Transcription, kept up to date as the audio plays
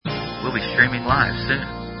We'll be streaming live soon.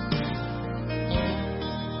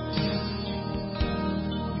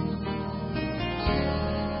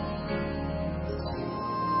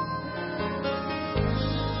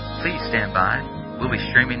 Please stand by. We'll be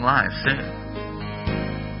streaming live soon.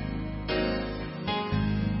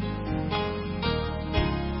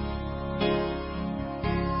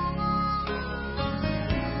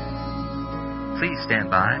 Please stand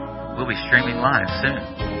by. We'll be streaming live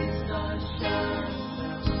soon.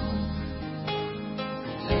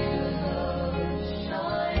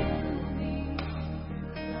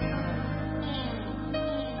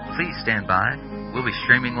 Please stand by. We'll be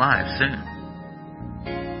streaming live soon.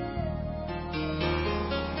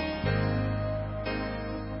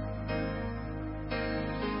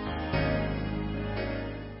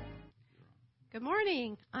 Good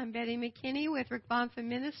morning. I'm Betty McKinney with Rick Bonfim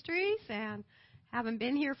Ministries, and haven't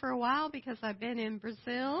been here for a while because I've been in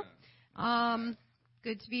Brazil.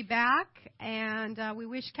 Good to be back, and we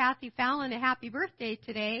wish Kathy Fallon a happy birthday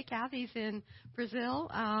today. Kathy's in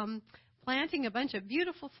Brazil planting a bunch of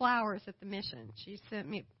beautiful flowers at the mission. She sent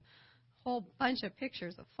me a whole bunch of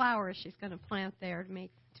pictures of flowers she's going to plant there to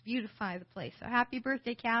beautify the place. So happy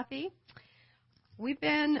birthday, Kathy. We've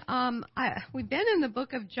been in the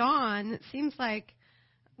book of John. It seems like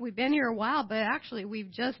we've been here a while, but actually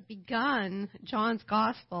we've just begun John's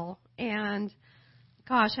Gospel. And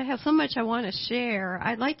gosh, I have so much I want to share.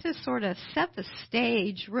 I'd like to sort of set the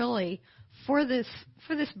stage really for this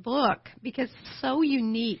book because it's so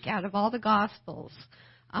unique out of all the Gospels.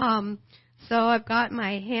 So I've got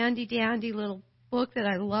my handy dandy little book that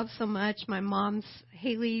I love so much, my mom's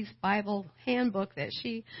Haley's Bible handbook that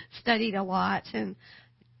she studied a lot, and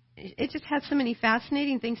it just has so many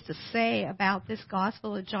fascinating things to say about this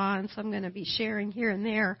Gospel of John, so I'm going to be sharing here and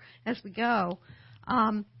there as we go.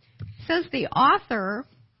 It says the author,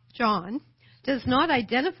 John, does not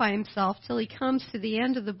identify himself till he comes to the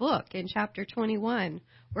end of the book in chapter 21,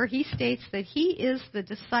 where he states that he is the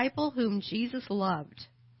disciple whom Jesus loved.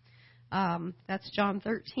 That's John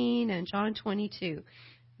 13 and John 22.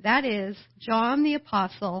 That is John the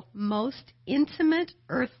Apostle, most intimate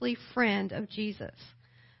earthly friend of Jesus.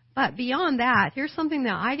 But beyond that, here's something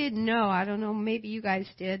that I didn't know. I don't know, maybe you guys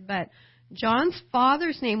did, but John's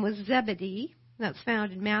father's name was Zebedee. That's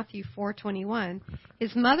found in Matthew 4:21.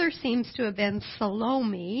 His mother seems to have been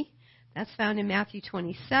Salome. That's found in Matthew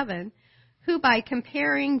 27. Who, by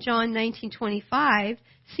comparing John 19:25,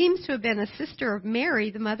 seems to have been a sister of Mary,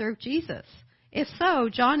 the mother of Jesus. If so,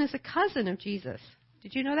 John is a cousin of Jesus.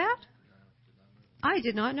 Did you know that? I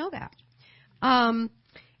did not know that.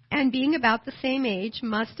 And being about the same age,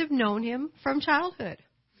 must have known him from childhood.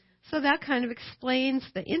 So that kind of explains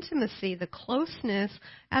the intimacy, the closeness,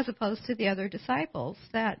 as opposed to the other disciples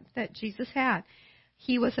that Jesus had.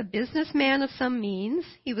 He was a businessman of some means.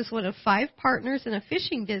 He was one of 5 partners in a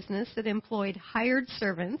fishing business that employed hired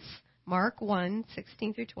servants, Mark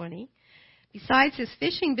 1:16 through 20. Besides his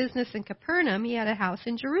fishing business in Capernaum, he had a house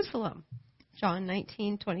in Jerusalem, John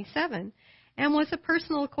 19:27, and was a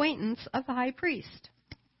personal acquaintance of the high priest.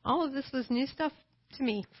 All of this was new stuff to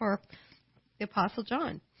me for the Apostle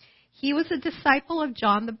John. He was a disciple of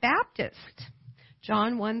John the Baptist,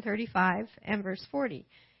 John 1:35 and verse 40.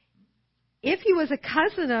 If he was a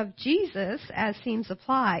cousin of Jesus, as seems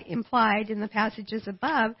implied in the passages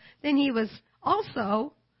above, then he was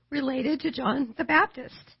also related to John the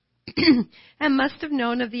Baptist and must have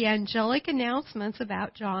known of the angelic announcements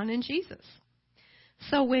about John and Jesus.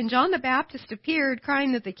 So when John the Baptist appeared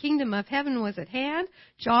crying that the kingdom of heaven was at hand,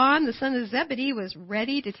 John, the son of Zebedee, was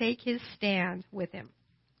ready to take his stand with him.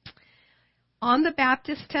 On the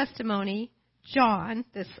Baptist testimony, John,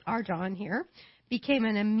 our John here, became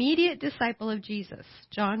an immediate disciple of Jesus,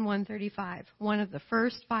 John 1:35, one of the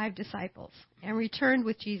first 5 disciples, and returned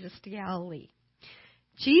with Jesus to Galilee.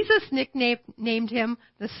 Jesus nicknamed him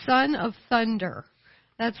the Son of Thunder.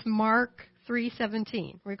 That's Mark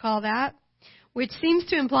 3:17. Recall that? Which seems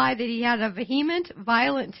to imply that he had a vehement,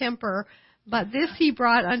 violent temper, but this he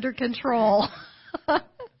brought under control.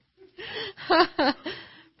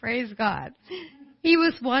 Praise God. He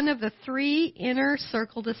was one of the 3 inner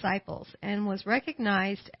circle disciples and was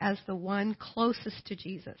recognized as the one closest to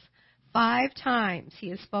Jesus. 5 times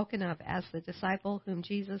he is spoken of as the disciple whom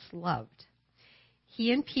Jesus loved.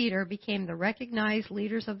 He and Peter became the recognized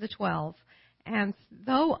leaders of the 12, and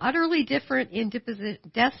though utterly different in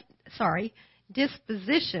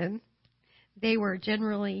disposition, they were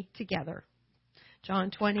generally together. John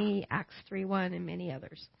 20, Acts 3:1, and many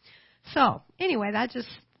others. So, anyway, that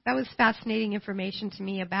was fascinating information to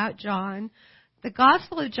me about John. The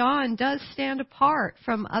Gospel of John does stand apart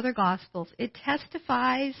from other Gospels. It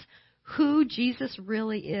testifies who Jesus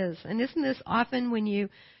really is. And isn't this often when you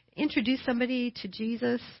introduce somebody to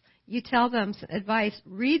Jesus, you tell them advice,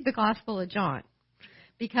 read the Gospel of John.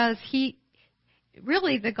 Because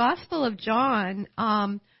the Gospel of John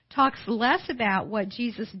talks less about what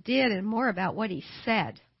Jesus did and more about what he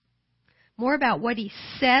said. More about what he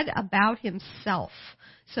said about himself.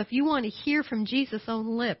 So if you want to hear from Jesus'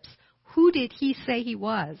 own lips, who did he say he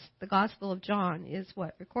was? The Gospel of John is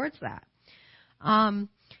what records that.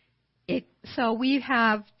 So we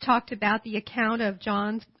have talked about the account of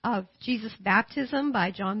Jesus' baptism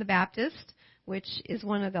by John the Baptist, which is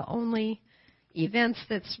one of the only events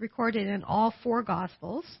that's recorded in all four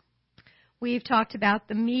Gospels. We've talked about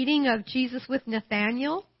the meeting of Jesus with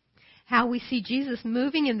Nathanael, how we see Jesus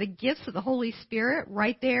moving in the gifts of the Holy Spirit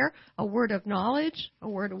right there, a word of knowledge, a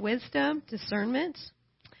word of wisdom, discernment.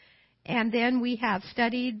 And then we have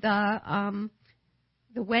studied the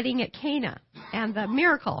wedding at Cana and the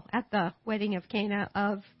miracle at the wedding of Cana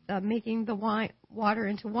of making the water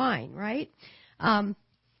into wine, right?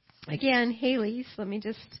 Again, Haley's, let me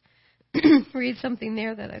just read something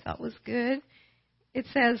there that I thought was good. It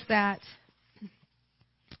says that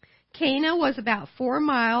Cana was about 4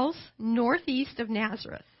 miles northeast of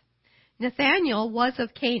Nazareth. Nathanael was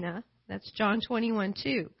of Cana. That's John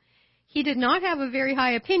 21:2. He did not have a very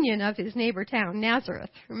high opinion of his neighbor town, Nazareth.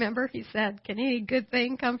 Remember, he said, can any good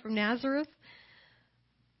thing come from Nazareth?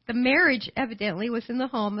 The marriage evidently was in the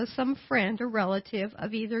home of some friend or relative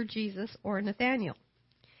of either Jesus or Nathanael.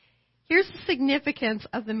 Here's the significance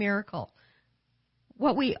of the miracle.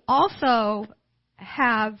 What we also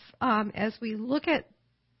have, as we look at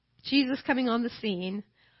Jesus coming on the scene,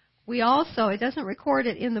 we also, it doesn't record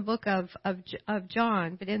it in the book of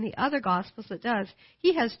John, but in the other Gospels it does.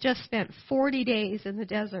 He has just spent 40 days in the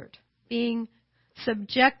desert being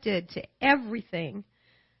subjected to everything,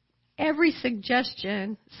 every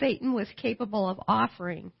suggestion Satan was capable of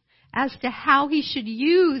offering as to how he should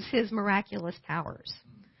use his miraculous powers.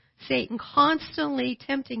 Satan constantly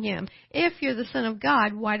tempting him. If you're the Son of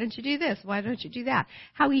God, why don't you do this? Why don't you do that?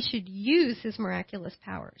 How he should use his miraculous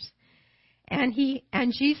powers. And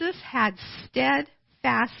Jesus had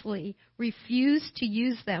steadfastly refused to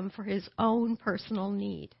use them for his own personal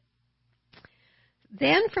need.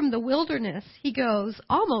 Then from the wilderness, he goes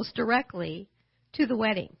almost directly to the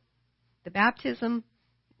wedding. The baptism,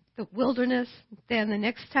 the wilderness, then the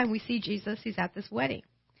next time we see Jesus, he's at this wedding.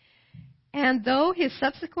 And though his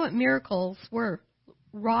subsequent miracles were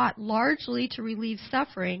wrought largely to relieve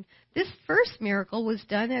suffering, this first miracle was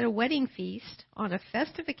done at a wedding feast on a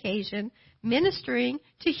festive occasion, ministering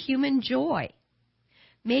to human joy,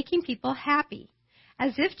 making people happy,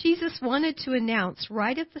 as if Jesus wanted to announce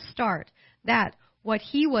right at the start that what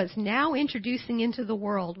he was now introducing into the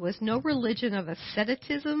world was no religion of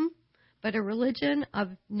asceticism, but a religion of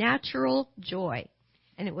natural joy.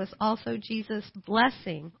 And it was also Jesus'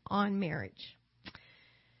 blessing on marriage.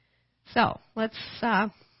 So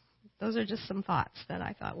those are just some thoughts that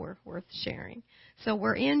I thought were worth sharing. So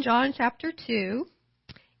we're in John chapter 2,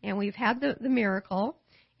 and we've had the miracle.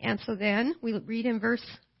 And so then we read in verse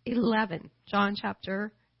 11, John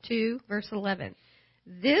chapter 2, verse 11.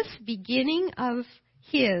 This beginning of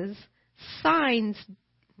his signs,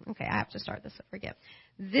 okay, I have to start this over again.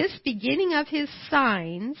 This beginning of his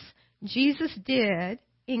signs Jesus did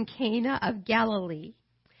in Cana of Galilee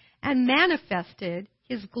and manifested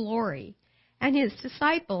his glory, and his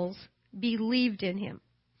disciples believed in him.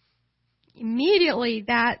 Immediately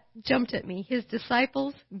that jumped at me. His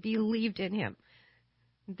disciples believed in him.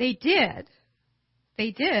 They did.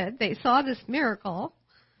 They saw this miracle,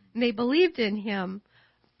 and they believed in him.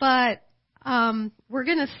 But we're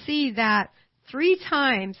going to see that 3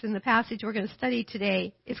 times in the passage we're going to study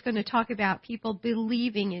today, it's going to talk about people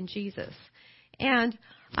believing in Jesus. And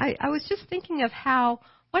I was just thinking of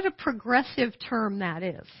what a progressive term that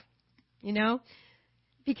is, you know?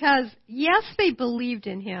 Because, yes, they believed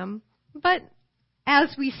in him, but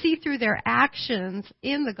as we see through their actions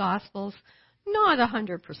in the Gospels, not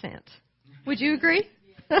 100%. Would you agree?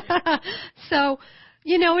 So,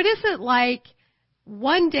 you know, it isn't like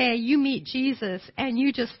one day you meet Jesus and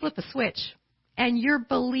you just flip a switch and your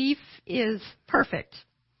belief is perfect.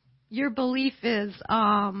 Your belief is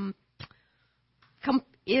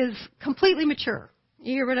completely mature.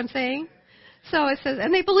 You hear what I'm saying? So it says,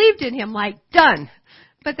 and they believed in him, like, done.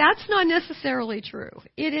 But that's not necessarily true.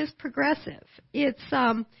 It is progressive. It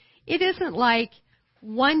isn't like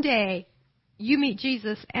one day you meet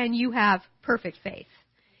Jesus and you have perfect faith.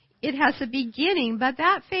 It has a beginning, but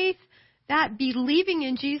that faith, that believing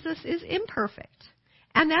in Jesus is imperfect.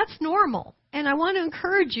 And that's normal. And I want to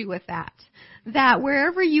encourage you with that. That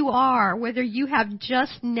wherever you are, whether you have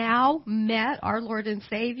just now met our Lord and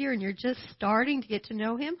Savior and you're just starting to get to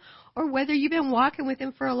know Him, or whether you've been walking with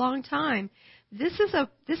Him for a long time, this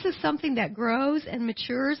is something that grows and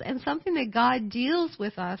matures and something that God deals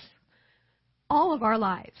with us all of our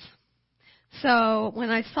lives. So when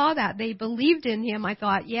I saw that they believed in Him, I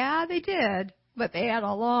thought, yeah, they did, but they had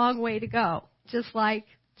a long way to go, just like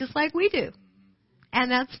we do.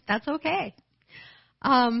 And that's okay.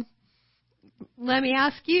 Let me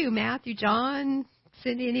ask you, Matthew, John,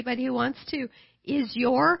 Cindy, anybody who wants to, is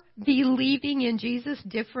your believing in Jesus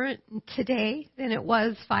different today than it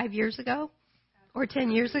was 5 years ago or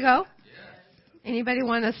 10 years ago? Anybody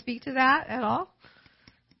want to speak to that at all?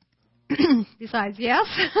 Besides yes?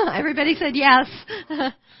 Everybody said yes.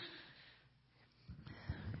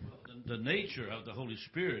 The nature of the Holy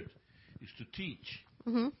Spirit is to teach.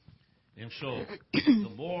 Mm-hmm. And so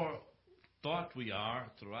the more taught we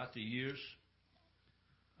are throughout the years,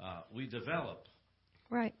 we develop.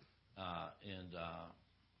 Right. And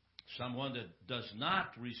someone that does not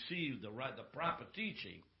receive the proper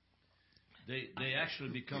teaching, they actually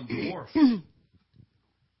become dwarfed.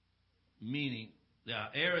 Meaning there are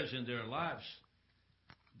areas in their lives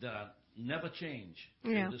that never change.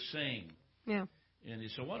 Yeah. They're the same. Yeah. And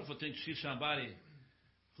it's a wonderful thing to see somebody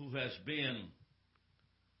who has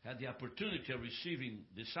had the opportunity of receiving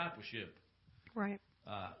discipleship, Right.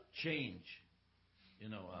 change.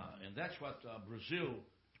 And that's what Brazil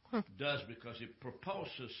does, because it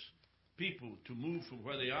propulses people to move from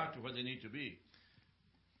where they are to where they need to be.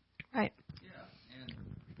 Right. Yeah, and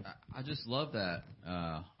I just love that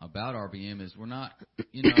about RBM is we're not,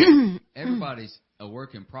 everybody's a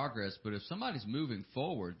work in progress, but if somebody's moving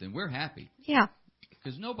forward, then we're happy. Yeah.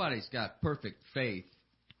 Because nobody's got perfect faith,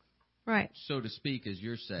 Right. so to speak, as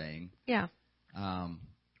you're saying. Yeah.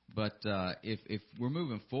 But if we're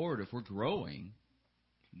moving forward, if we're growing,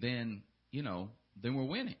 then we're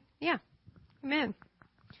winning. Yeah. Amen.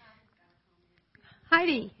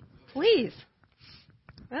 Heidi, please.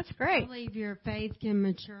 That's I great. believe your faith can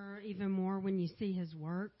mature even more when you see His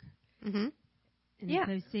work. Mm-hmm. And Yeah.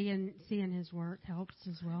 so seeing His work helps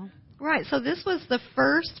as well. Right. So this was the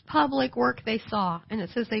first public work they saw, and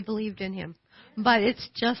it says they believed in Him. But it's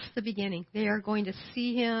just the beginning. They are going to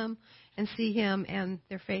see Him, and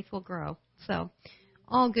their faith will grow. So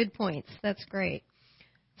all good points. That's great.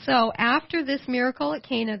 So after this miracle at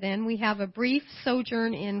Cana, then, we have a brief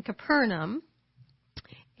sojourn in Capernaum.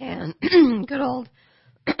 And good old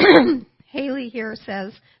Haley here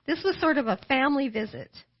says, this was sort of a family visit,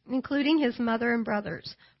 including his mother and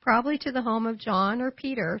brothers, probably to the home of John or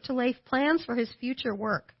Peter to lay plans for his future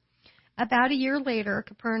work. About a year later,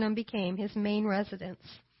 Capernaum became his main residence.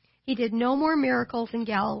 He did no more miracles in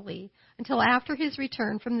Galilee until after his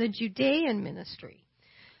return from the Judean ministry.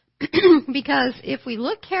 Because if we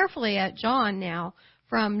look carefully at John now,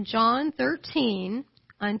 from John 13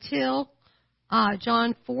 until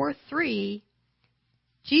John 4:3,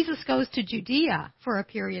 Jesus goes to Judea for a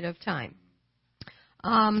period of time.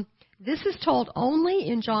 This is told only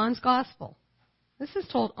in John's Gospel.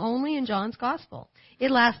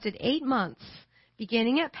 It lasted 8 months,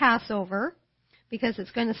 beginning at Passover, because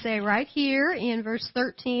it's going to say right here in verse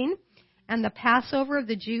 13, and the Passover of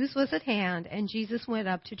the Jews was at hand, and Jesus went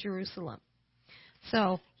up to Jerusalem.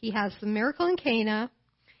 So he has the miracle in Cana.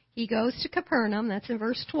 He goes to Capernaum. That's in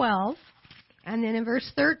verse 12. And then in verse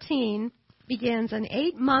 13 begins an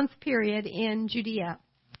 8-month period in Judea.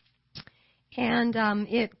 And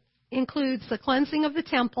it includes the cleansing of the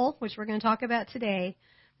temple, which we're going to talk about today,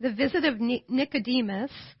 the visit of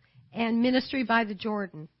Nicodemus, and ministry by the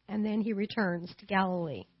Jordan. And then he returns to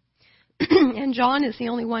Galilee. And John is the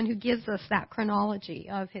only one who gives us that chronology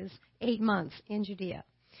of his 8 months in Judea.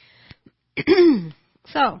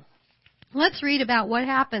 So, let's read about what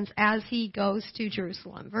happens as he goes to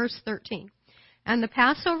Jerusalem. Verse 13. And the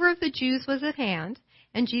Passover of the Jews was at hand,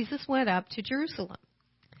 and Jesus went up to Jerusalem.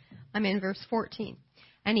 I'm in verse 14.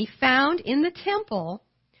 And he found in the temple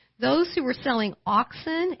those who were selling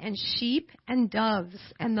oxen and sheep and doves,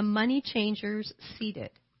 and the money changers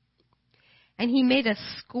seated. And he made a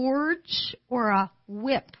scourge or a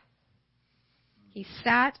whip. He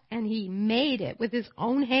sat and he made it with his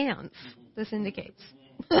own hands, this indicates,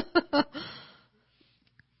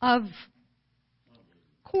 of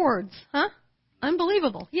cords.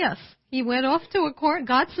 Unbelievable. Yes. He went off to a court,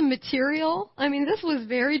 got some material. I mean, this was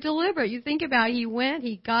very deliberate. You think about it, he went,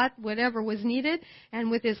 he got whatever was needed,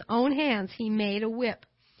 and with his own hands he made a whip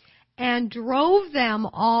and drove them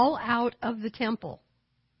all out of the temple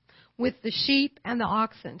with the sheep and the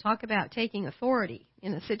oxen. Talk about taking authority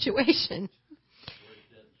in a situation.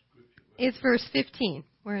 It's verse 15.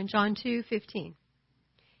 We're in John 2:15.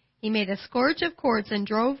 He made a scourge of cords and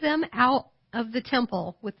drove them out of the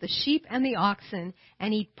temple with the sheep and the oxen,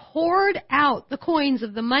 and he poured out the coins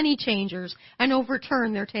of the money changers and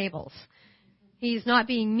overturned their tables. He's not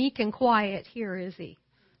being meek and quiet here, is he?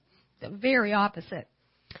 The very opposite.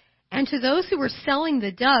 And to those who were selling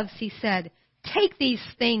the doves, he said, "Take these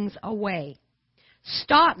things away.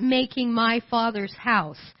 Stop making my Father's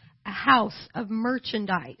house a house of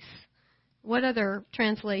merchandise." What other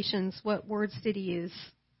translations, what words did he use?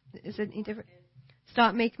 Is it any different?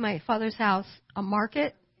 Stop making my Father's house a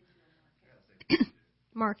market?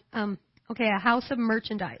 Okay, a house of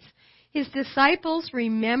merchandise. His disciples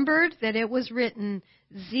remembered that it was written,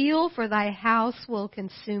 "Zeal for thy house will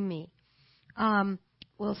consume me."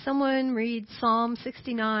 Will someone read Psalm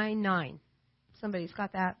 69:9? Somebody's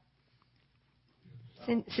got that.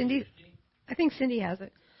 Cindy? I think Cindy has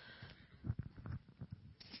it.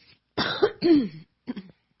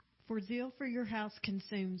 For zeal for your house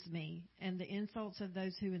consumes me, and the insults of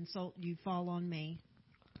those who insult you fall on me.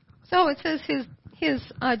 So it says his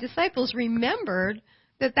disciples remembered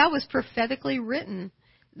that was prophetically written.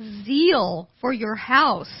 Zeal for your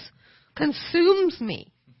house consumes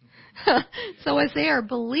me. So as they are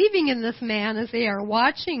believing in this man, as they are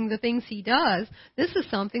watching the things he does, this is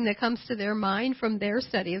something that comes to their mind from their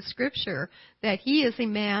study of Scripture, that he is a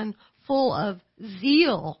man full of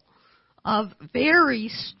zeal, of very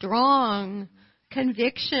strong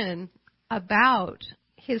conviction about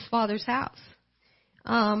his Father's house.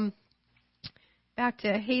 Back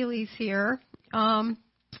to Haley's here.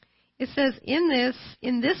 It says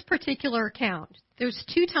in this particular account, there's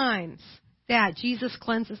 2 times that Jesus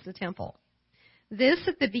cleanses the temple. This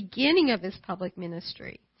at the beginning of his public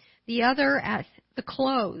ministry, the other at the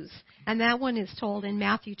close, and that one is told in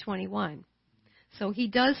Matthew 21. So he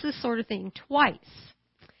does this sort of thing twice.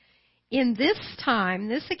 In this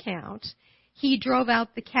account, he drove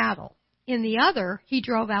out the cattle. In the other, he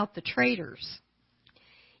drove out the traders.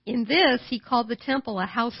 In this, he called the temple a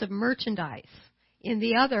house of merchandise. In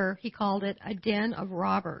the other, he called it a den of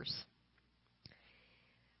robbers.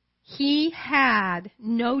 He had,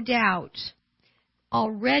 no doubt,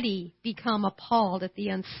 already become appalled at the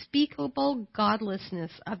unspeakable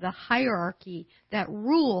godlessness of the hierarchy that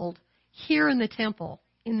ruled here in the temple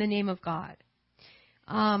in the name of God.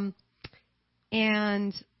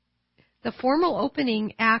 And the formal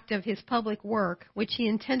opening act of his public work, which he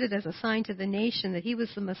intended as a sign to the nation that he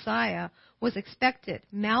was the Messiah, was expected.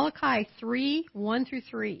 Malachi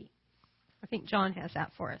 3:1-3. I think John has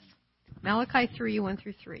that for us. Malachi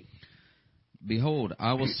 3:1-3. Behold,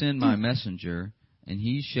 I will send my messenger, and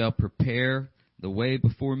he shall prepare the way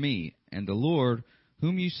before me. And the Lord,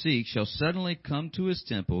 whom you seek, shall suddenly come to his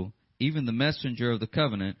temple, even the messenger of the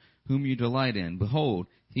covenant, whom you delight in. Behold,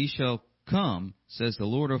 he shall come, says the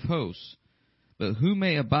Lord of hosts. But who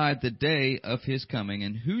may abide the day of his coming,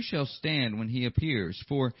 and who shall stand when he appears?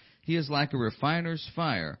 For he is like a refiner's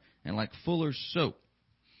fire, and like fuller's soap.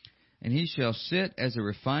 And he shall sit as a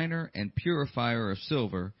refiner and purifier of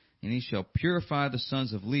silver, and he shall purify the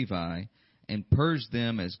sons of Levi, and purge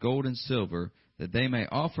them as gold and silver, that they may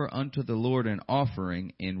offer unto the Lord an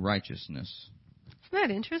offering in righteousness. Isn't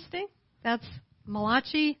that interesting? That's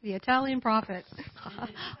Malachi, the Italian prophet.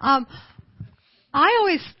 I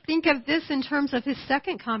always think of this in terms of his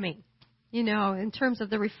second coming, in terms of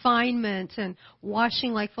the refinement and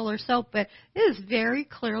washing like fuller's soap. But it is very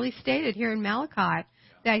clearly stated here in Malachi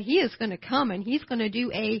that he is going to come and he's going to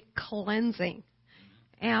do a cleansing.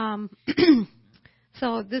 So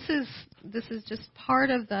this is just part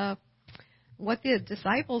of what the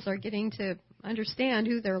disciples are getting to understand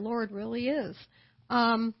who their Lord really is.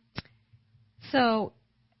 So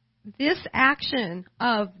this action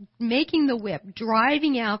of making the whip,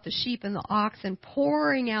 driving out the sheep and the oxen,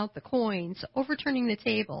 pouring out the coins, overturning the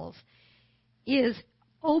tables, is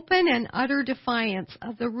open and utter defiance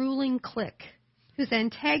of the ruling clique, whose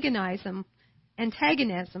antagonism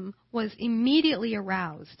was immediately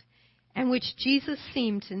aroused, and which Jesus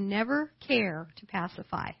seemed to never care to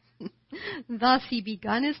pacify. Thus he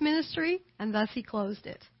begun his ministry, and thus he closed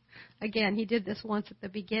it. Again, he did this once at the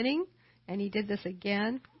beginning, and he did this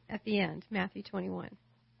again at the end, Matthew 21.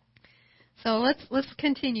 So let's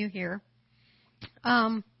continue here.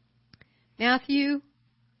 John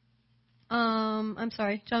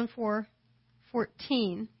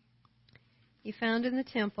 4:14. He found in the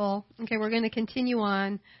temple. Okay, we're going to continue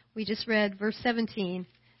on. We just read verse 17.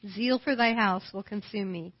 Zeal for thy house will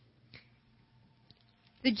consume me.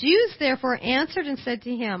 The Jews therefore answered and said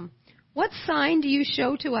to him, What sign do you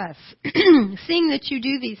show to us, seeing that you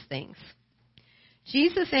do these things?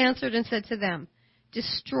 Jesus answered and said to them,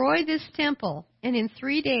 Destroy this temple, and in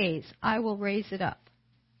 3 days I will raise it up.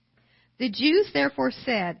 The Jews therefore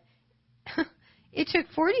said, it took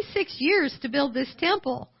 46 years to build this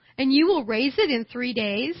temple, and you will raise it in 3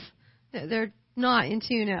 days? They're not in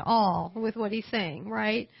tune at all with what he's saying,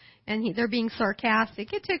 right? And they're being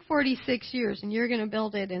sarcastic. It took 46 years, and you're going to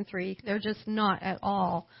build it in 3. They're just not at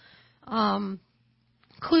all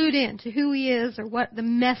clued in to who he is or what the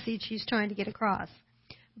message he's trying to get across.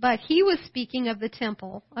 But he was speaking of the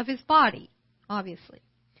temple of his body, obviously.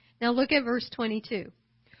 Now look at verse 22.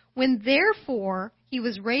 When therefore he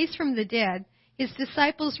was raised from the dead, his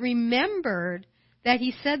disciples remembered that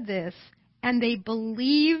he said this, and they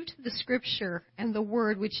believed the scripture and the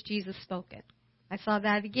word which Jesus spoken. I saw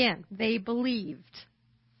that again. They believed.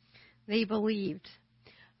 They believed.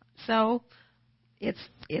 So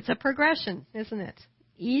it's a progression, isn't it?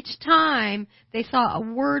 Each time they saw a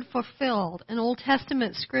word fulfilled, an Old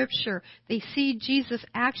Testament scripture, they see Jesus'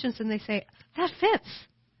 actions and they say, that fits.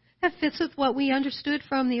 That fits with what we understood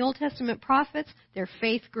from the Old Testament prophets. Their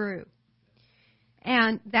faith grew.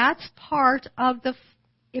 And that's part of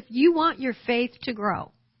if you want your faith to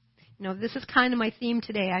grow. You know, this is kind of my theme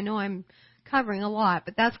today. I know I'm covering a lot,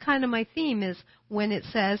 but that's kind of my theme is when it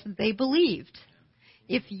says they believed.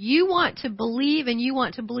 If you want to believe and you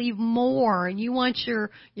want to believe more and you want your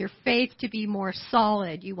faith to be more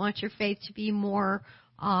solid, you want your faith to be more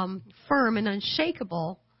firm and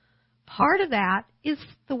unshakable, part of that is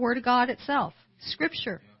the Word of God itself,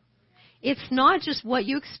 Scripture. It's not just what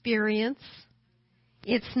you experience.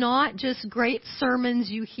 It's not just great sermons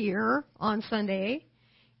you hear on Sunday.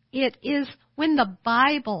 It is when the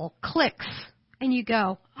Bible clicks and you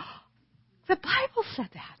go, oh, the Bible said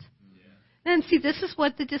that. And see, this is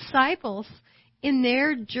what the disciples, in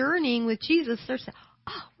their journeying with Jesus, they're saying,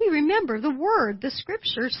 oh, we remember the Word, the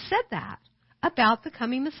Scripture said that about the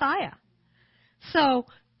coming Messiah. So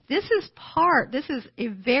this is a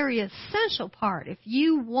very essential part. If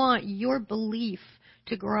you want your belief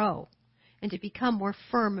to grow and to become more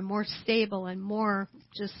firm and more stable and more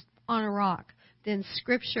just on a rock, then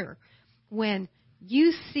Scripture, when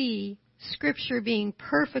you see Scripture being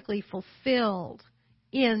perfectly fulfilled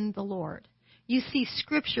in the Lord, you see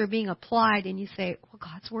Scripture being applied and you say, well,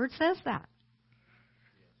 God's Word says that.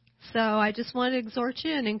 So I just want to exhort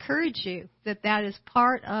you and encourage you that is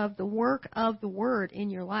part of the work of the Word in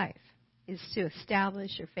your life, is to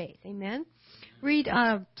establish your faith. Amen? Read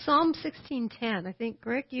Psalm 16:10. I think,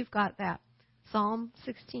 Rick, you've got that. Psalm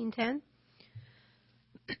 16:10. Psalm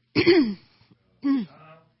 16:10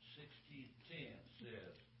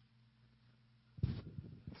 says,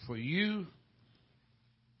 For you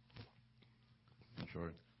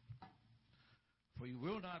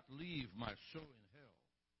will not leave my soul in hell,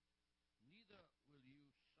 neither will you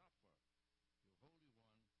suffer your Holy One to see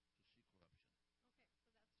corruption.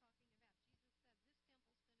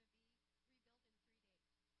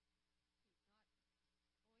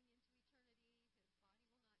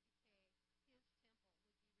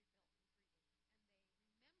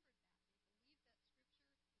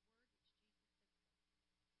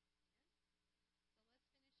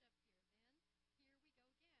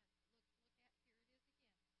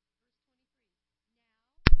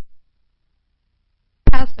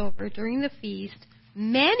 Passover, during the feast,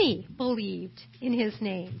 many believed in his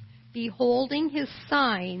name, beholding his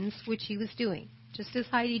signs which he was doing. Just as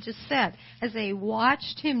Heidi just said, as they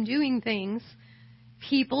watched him doing things,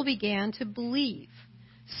 people began to believe.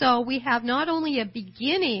 So we have not only a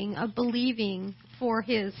beginning of believing for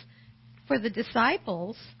the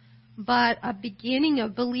disciples, but a beginning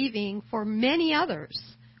of believing for many others,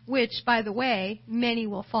 which, by the way, many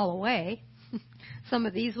will fall away. Some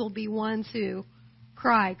of these will be ones who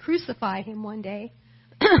cry, crucify him one day.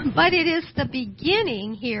 But it is the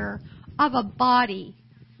beginning here of a body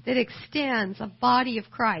that extends, a body of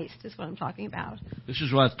Christ is what I'm talking about. This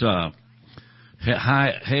is what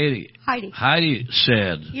Heidi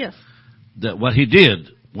said. Yes. That what he did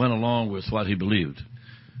went along with what he believed.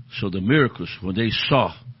 So the miracles, when they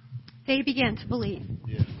saw, they began to believe.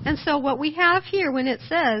 Yeah. And so what we have here, when it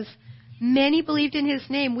says, many believed in his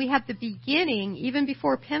name, we have the beginning, even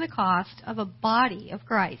before Pentecost, of a body of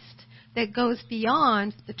Christ that goes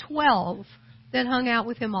beyond the 12 that hung out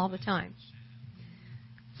with him all the time.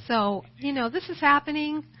 So, this is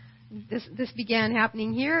happening. This began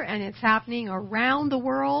happening here, and it's happening around the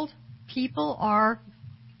world. People are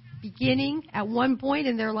beginning at one point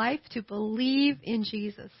in their life to believe in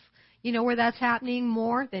Jesus. You know where that's happening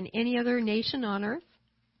more than any other nation on earth?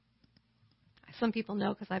 Some people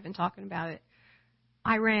know because I've been talking about it.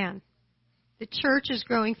 Iran. The church is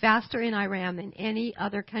growing faster in Iran than any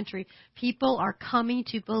other country. People are coming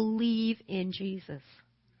to believe in Jesus.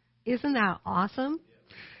 Isn't that awesome?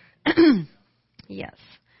 Yes.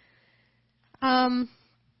 But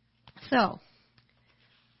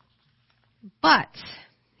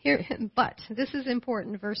this is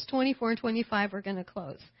important. Verse 24 and 25, we're going to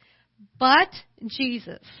close. But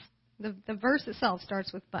Jesus. The verse itself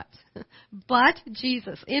starts with but. But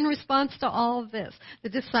Jesus. In response to all of this, the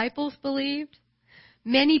disciples believed.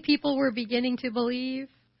 Many people were beginning to believe.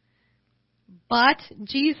 But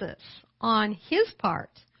Jesus, on his part,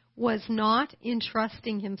 was not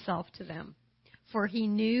entrusting himself to them, for he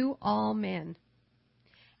knew all men.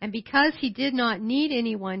 And because he did not need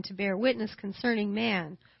anyone to bear witness concerning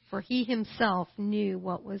man, for he himself knew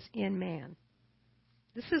what was in man.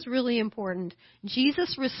 This is really important.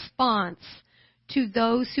 Jesus' response to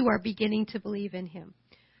those who are beginning to believe in him.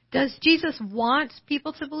 Does Jesus want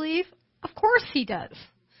people to believe? Of course he does.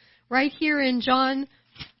 Right here in John,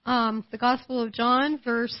 the Gospel of John,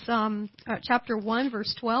 chapter 1,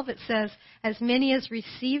 verse 12, it says, as many as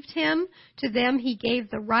received him, to them he gave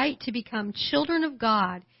the right to become children of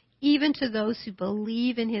God, even to those who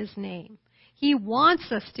believe in his name. He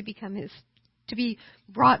wants us to be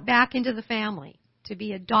brought back into the family, to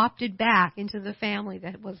be adopted back into the family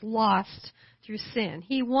that was lost through sin.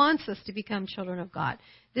 He wants us to become children of God.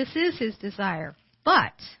 This is his desire.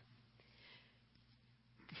 But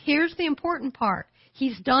here's the important part.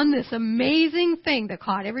 He's done this amazing thing that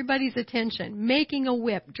caught everybody's attention, making a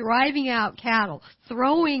whip, driving out cattle,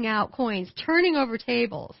 throwing out coins, turning over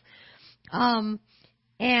tables.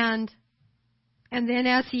 And then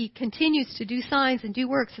as he continues to do signs and do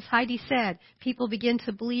works, as Heidi said, people begin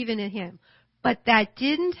to believe in him. But that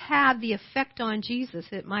didn't have the effect on Jesus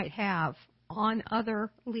it might have on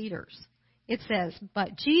other leaders. It says,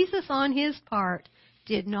 but Jesus on his part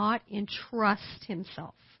did not entrust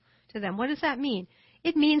himself to them. What does that mean?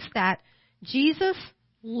 It means that Jesus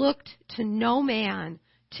looked to no man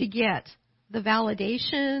to get the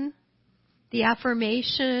validation, the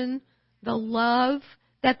affirmation, the love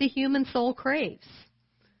that the human soul craves.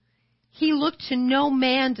 He looked to no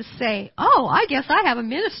man to say, oh, I guess I have a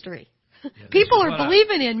ministry. Yeah, people are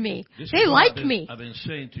believing in me. They like me. I've been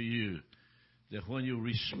saying to you that when you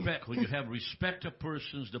have respect of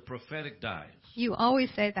persons, the prophetic dies. You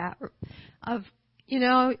always say that. I'm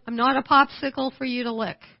not a popsicle for you to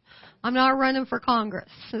lick. I'm not running for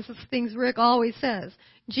Congress. This is things Rick always says.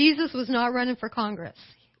 Jesus was not running for Congress.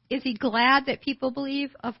 Is he glad that people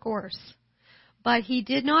believe? Of course. But he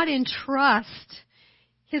did not entrust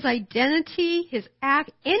his identity, his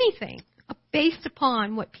act, anything based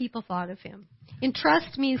upon what people thought of him.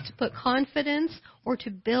 Entrust means to put confidence or to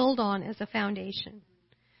build on as a foundation.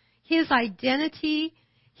 His identity,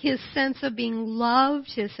 his sense of being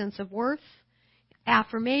loved, his sense of worth,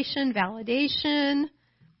 affirmation, validation,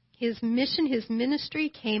 his mission, his ministry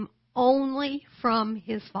came only from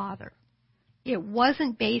his Father. It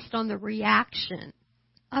wasn't based on the reaction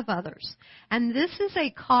of others. And this is a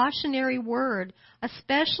cautionary word,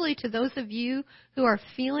 especially to those of you who are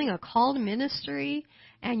feeling a call to ministry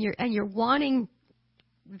and you're wanting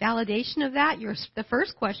validation of that. The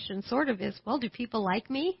first question sort of is, well, do people like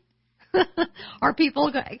me? Are people,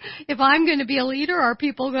 if I'm going to be a leader, are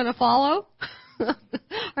people going to follow?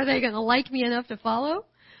 Are they going to like me enough to follow?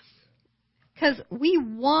 Because we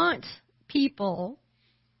want people.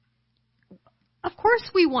 Of course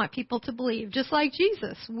we want people to believe, just like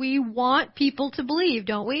Jesus. We want people to believe,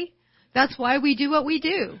 don't we? That's why we do what we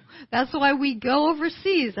do. That's why we go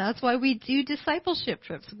overseas. That's why we do discipleship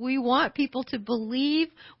trips. We want people to believe.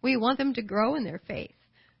 We want them to grow in their faith.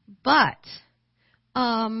 But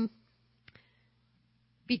for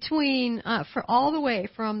all the way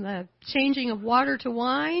from the changing of water to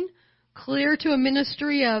wine, clear to a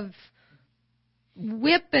ministry of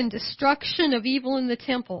whip and destruction of evil in the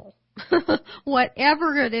temple,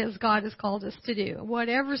 whatever it is God has called us to do,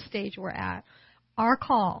 whatever stage we're at, our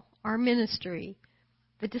call, our ministry,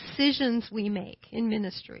 the decisions we make in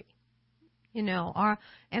ministry, our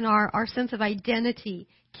sense of identity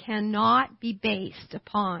cannot be based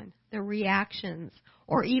upon the reactions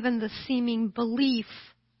or even the seeming belief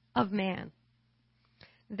of man.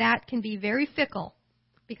 That can be very fickle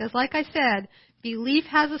because, like I said, belief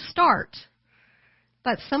has a start,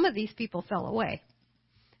 but some of these people fell away.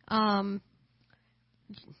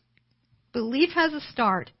 Belief has a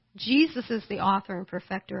start. Jesus is the author and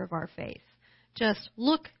perfecter of our faith. Just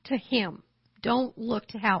look to him. Don't look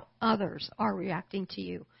to how others are reacting to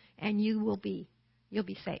you, and you'll be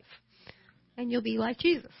safe. And you'll be like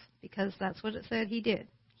Jesus, because that's what it said he did.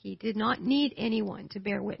 He did not need anyone to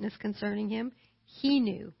bear witness concerning him. He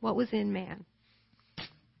knew what was in man.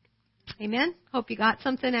 Amen. Hope you got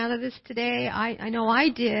something out of this today. I know I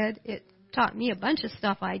did. It taught me a bunch of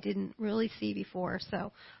stuff I didn't really see before.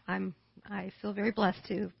 So I feel very blessed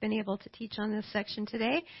to have been able to teach on this section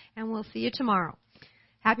today, and we'll see you tomorrow.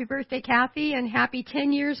 Happy birthday, Kathy, and happy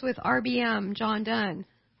 10 years with RBM, John Dunn.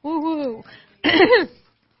 Woo-hoo.